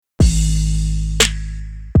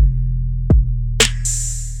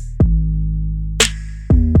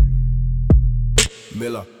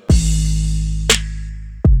MILLAH.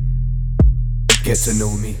 Get to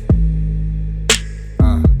know me.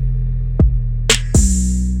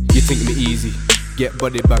 You think me easy, get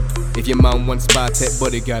body back. If your man wants spy, take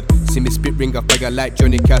bodyguard. See me spit ring off fire like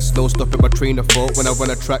Johnny Cash. No stopping my train of thought when I run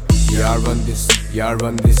a track. Yeah, I run this, yeah, I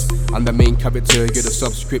run this. I'm the main character, you're the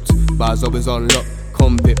subscript. Bars always on lock,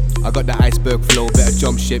 convict. I got the iceberg flow, better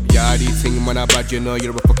jump ship. Yeah, these things when I bad, you know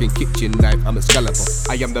you're a fucking kitchen knife. I'm a scalper.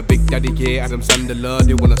 I am the big daddy here, Adam Sandler.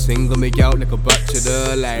 They wanna single me out like a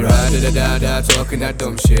bachelor. Like da-da-da-da-da, talking that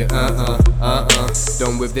dumb shit.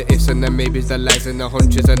 Done with the ifs and the maybes, the lies and the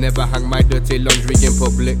hunches. I never hang my dirty laundry in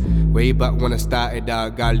public. Way back when I started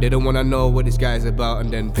out, girl, they don't wanna know what this guy's about.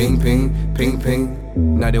 And then ping, ping, ping, ping.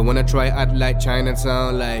 Now they wanna try act like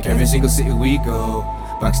Chinatown. Like every single city we go,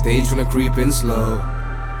 backstage when I creep in slow.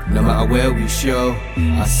 No matter where we show,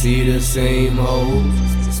 I see the same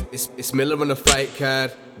hoes. It's MILLAH on the fight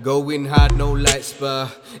card. Going hard, no light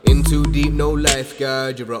spar. In too deep, no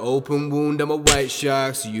lifeguard. You're an open wound, I'm a white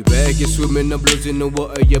shark. So you better get swimming, the blood's in the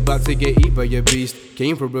water. You're about to get eaten by your beast.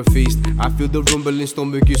 Came for a feast. I feel the rumbling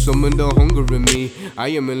stomach, you summon the hunger in me. I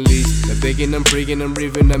am unleashed. They're begging and praying and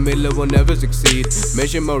raving that MILLAH will never succeed.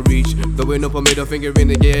 Measure my reach, throwing up a middle finger in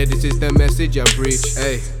the air. This is the message I preach.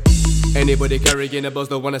 Hey. Anybody carrying a buzz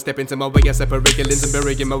don't wanna step into my way. I separate your limbs and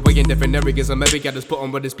burying my way in different areas. I'm every guy just put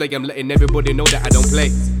on display. I'm letting everybody know that I don't play.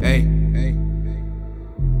 Hey, hey,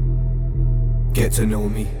 get to know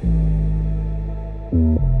me.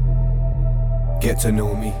 Get to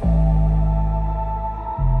know me.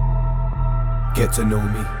 Get to know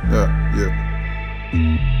me.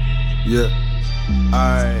 Yeah.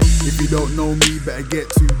 Aye, if you don't know me, better get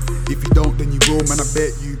to. If you don't, then you will, man, I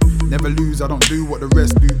bet you. Never lose, I don't do what the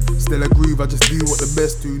rest do. Still a groove, I just do what the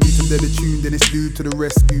best do. Need some dead tune, then it's due to the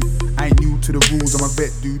rescue. I ain't new to the rules, I'm a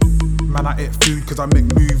vet dude. Man, I eat food cause I make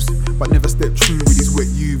moves, but never step true with these wet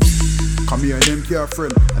youths. Come here and them care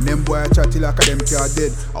friend, and them boy chatty like a them care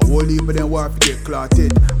dead. I won't leave but then wife get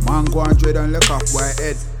clotted. Man go and dread and look up white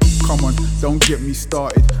head. Come on, don't get me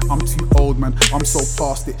started. I'm too old, man, I'm so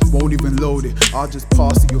past it. Won't even load it, I'll just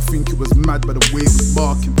pass it. You'll think it was mad by the way it was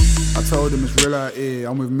barking. I told them it's real out here,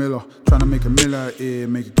 I'm with MILLAH. Trying to make a mill out here,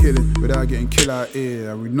 make a killing without getting killed out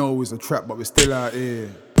here. And we know it's a trap, but we're still out here.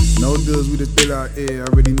 No deals, we just still out here. I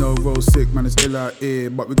already know roll sick, man, it's still out here.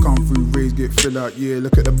 But we come through, raise, get fill out, yeah.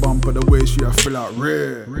 Look at the bumper, the way she I fill out,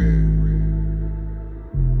 rare.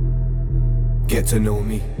 Get to know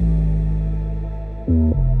me.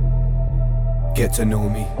 Get to know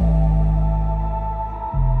me.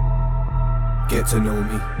 Get to know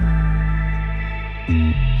me.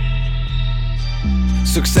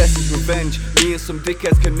 Success is revenge. Me and some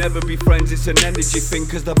dickheads can never be friends. It's an energy thing,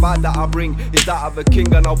 cause the vibe that I bring is that of a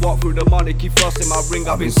king. And I walk through the monarchy, flossing my ring.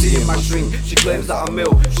 I've been seeing my string. She claims that I'm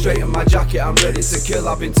ill. Straight in my jacket, I'm ready to kill.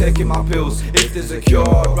 I've been taking my pills. If there's a cure,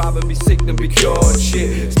 I'd rather be sick than be cured.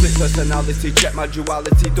 Shit, split personality, check my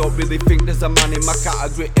duality. Don't really think there's a man in my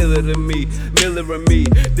category iller than me. MILLAH and me,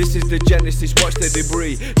 this is the genesis, watch the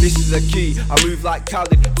debris. This is the key, I move like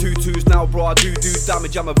Khaled. 2-2s now bro, I do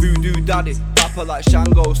damage. I'm a voodoo daddy. Rapper like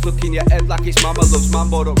Shango, stuck in your head like it's mama loves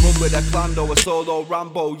mambo. Don't run with a clando, a solo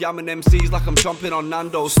Rambo. Yamming MCs like I'm chomping on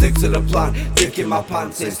Nando. Stick to the plan, dick in my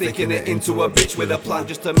pants and sticking it into a bitch with a plan.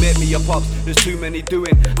 Just to make me a pops, there's too many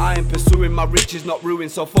doing. I ain't pursuing, my riches not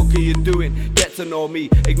ruined. So fuck are you doing? Get to know me,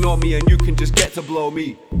 ignore me and you can just get to blow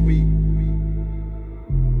me.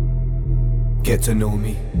 Get to know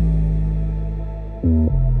me.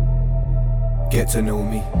 Get to know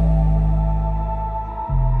me.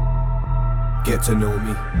 Get to know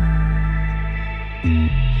me.